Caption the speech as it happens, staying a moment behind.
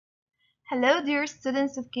Hello dear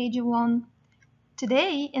students of KG1.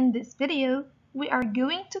 Today in this video we are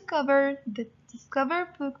going to cover the Discover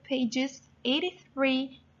book pages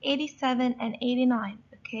 83, 87 and 89.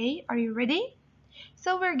 Okay, are you ready?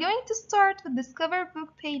 So we're going to start with Discover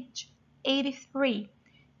book page 83.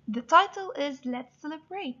 The title is Let's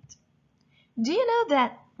Celebrate. Do you know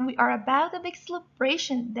that we are about a big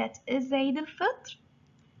celebration that is Eid al-Fitr?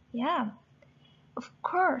 Yeah, of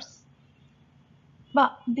course.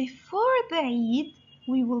 But before the Eid,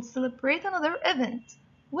 we will celebrate another event,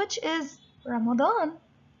 which is Ramadan.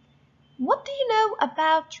 What do you know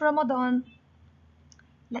about Ramadan?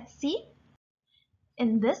 Let's see.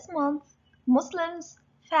 In this month, Muslims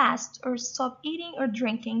fast or stop eating or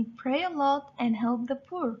drinking, pray a lot, and help the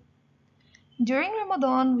poor. During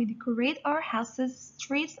Ramadan, we decorate our houses,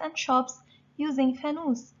 streets, and shops using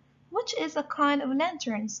fanus, which is a kind of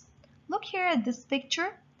lanterns. Look here at this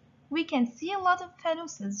picture. We can see a lot of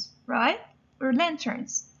fanuses, right? Or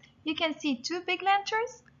lanterns. You can see two big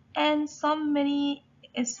lanterns and some many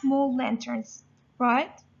small lanterns,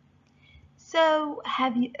 right? So,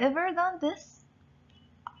 have you ever done this?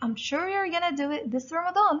 I'm sure you're gonna do it this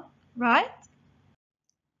Ramadan, right?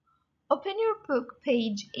 Open your book,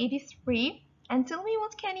 page 83, and tell me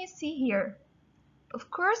what can you see here? Of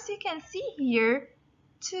course, you can see here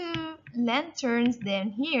two lanterns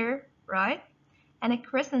down here, right? And a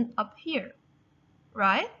crescent up here,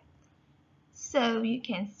 right? So you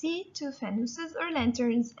can see two fanuses or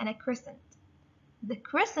lanterns and a crescent. The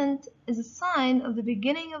crescent is a sign of the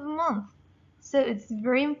beginning of the month, so it's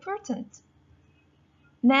very important.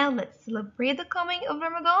 Now let's celebrate the coming of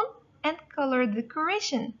Ramadan and color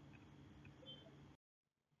decoration.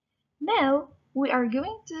 Now we are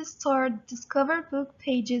going to start Discover book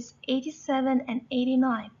pages 87 and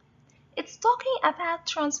 89. It's talking about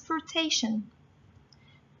transportation.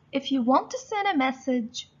 If you want to send a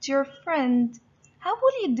message to your friend, how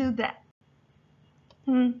will you do that?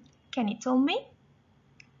 Can you tell me?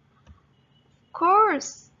 Of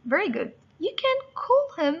course, very good. You can call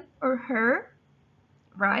him or her,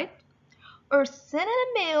 right? Or send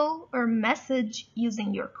an email or message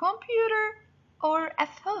using your computer or a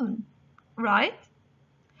phone, right?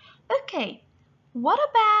 Okay, what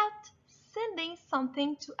about sending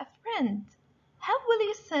something to a friend? How will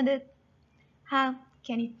you send it?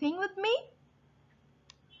 Can you think with me?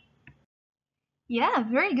 Yeah,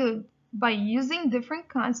 very good. By using different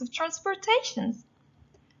kinds of transportations.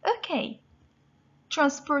 Okay,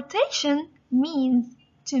 transportation means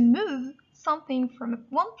to move something from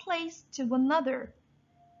one place to another,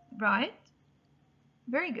 right?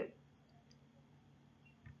 Very good.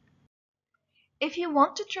 If you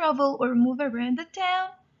want to travel or move around the town,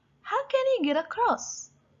 how can you get across?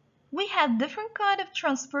 We have different kind of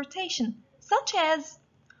transportation, such as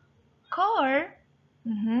car,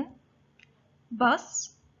 bus,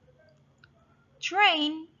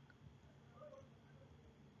 train,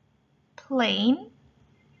 plane,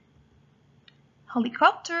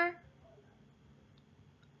 helicopter,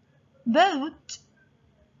 boat,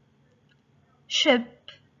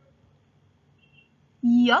 ship,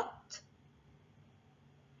 yacht,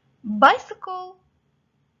 bicycle,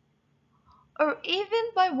 or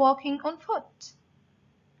even by walking on foot.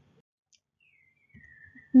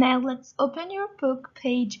 Now let's open your book,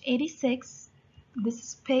 page 86. This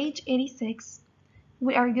is page 86.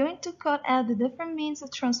 We are going to cut out the different means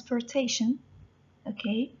of transportation,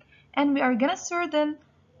 okay? And we are gonna sort them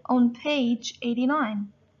on page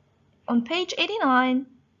 89. On page 89,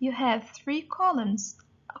 you have three columns.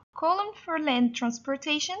 A column for land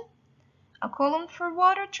transportation, a column for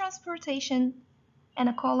water transportation, and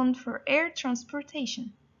a column for air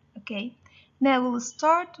transportation. Okay, now we'll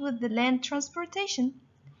start with the land transportation.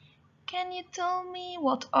 Can you tell me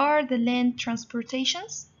what are the land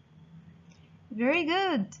transportations? Very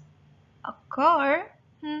good. A car.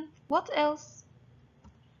 What else?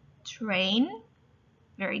 Train.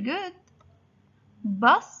 Very good.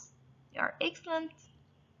 Bus. You are excellent.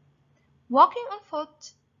 Walking on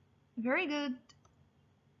foot. Very good.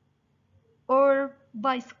 Or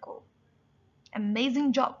bicycle.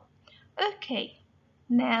 Amazing job. Okay,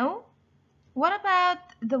 now what about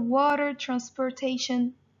the water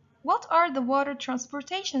transportation? What are the water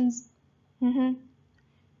transportations?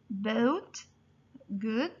 Boat,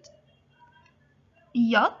 good.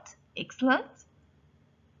 Yacht, excellent.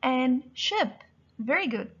 And ship, very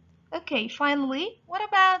good. Okay, finally, what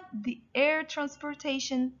about the air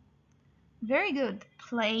transportation? Very good.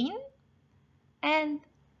 Plane and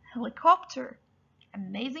helicopter.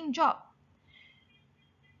 Amazing job.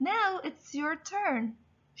 Now it's your turn.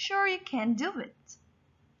 Sure, you can do it.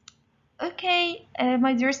 Okay,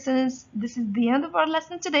 my dear students, this is the end of our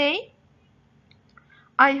lesson today.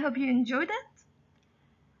 I hope you enjoyed it,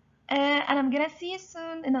 and I'm gonna see you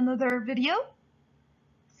soon in another video.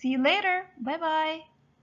 See you later. Bye bye.